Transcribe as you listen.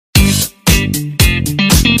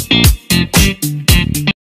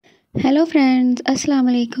Hello friends,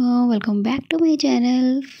 Assalamu alaikum. Welcome back to my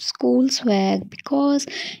channel COOLswag, because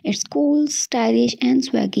it's cool, stylish and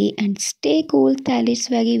swaggy, and stay cool, stylish,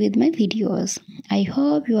 swaggy with my videos. I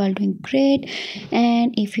hope you are doing great,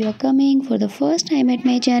 and if you are coming for the first time at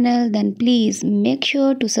my channel, then please make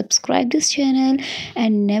sure to subscribe this channel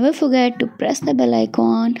and never forget to press the bell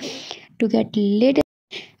icon to get latest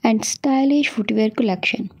and stylish footwear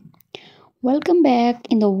collection. Welcome back.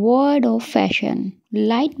 In the world of fashion,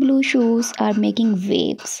 light blue shoes are making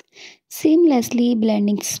waves, seamlessly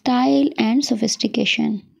blending style and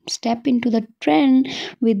sophistication. Step into the trend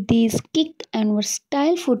with these kick and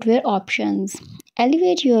versatile footwear options.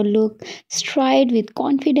 Elevate your look, stride with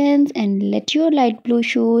confidence, and let your light blue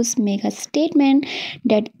shoes make a statement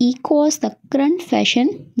that echoes the current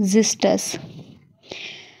fashion zeitgeist.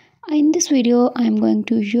 In this video, I am going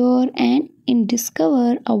to share and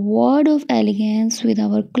discover a world of elegance with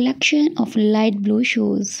our collection of light blue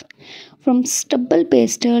shoes. From stubble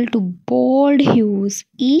pastel to bold hues,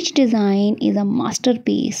 each design is a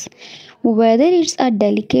masterpiece. Whether it's a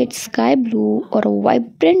delicate sky blue or a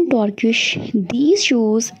vibrant turquoise, these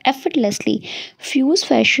shoes effortlessly fuse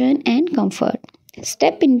fashion and comfort.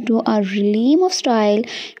 Step into a realm of style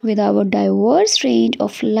with our diverse range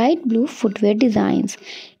of light blue footwear designs,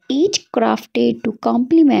 each crafted to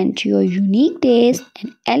complement your unique taste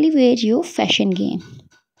and elevate your fashion game.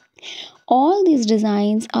 All these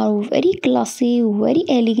designs are very classy, very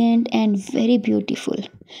elegant, and very beautiful.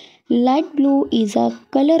 Light blue is a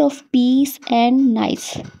color of peace and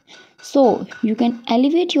nice. So you can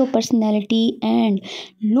elevate your personality and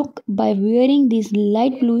look by wearing these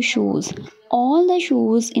light blue shoes. All the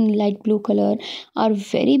shoes in light blue color are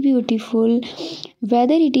very beautiful,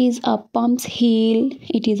 whether it is a pumps heel,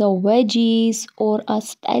 it is a wedges, or a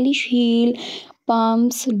stylish heel,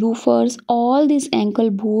 pumps, loafers. All these ankle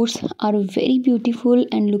boots are very beautiful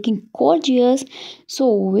and looking gorgeous.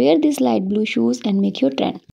 So wear these light blue shoes and make your trend.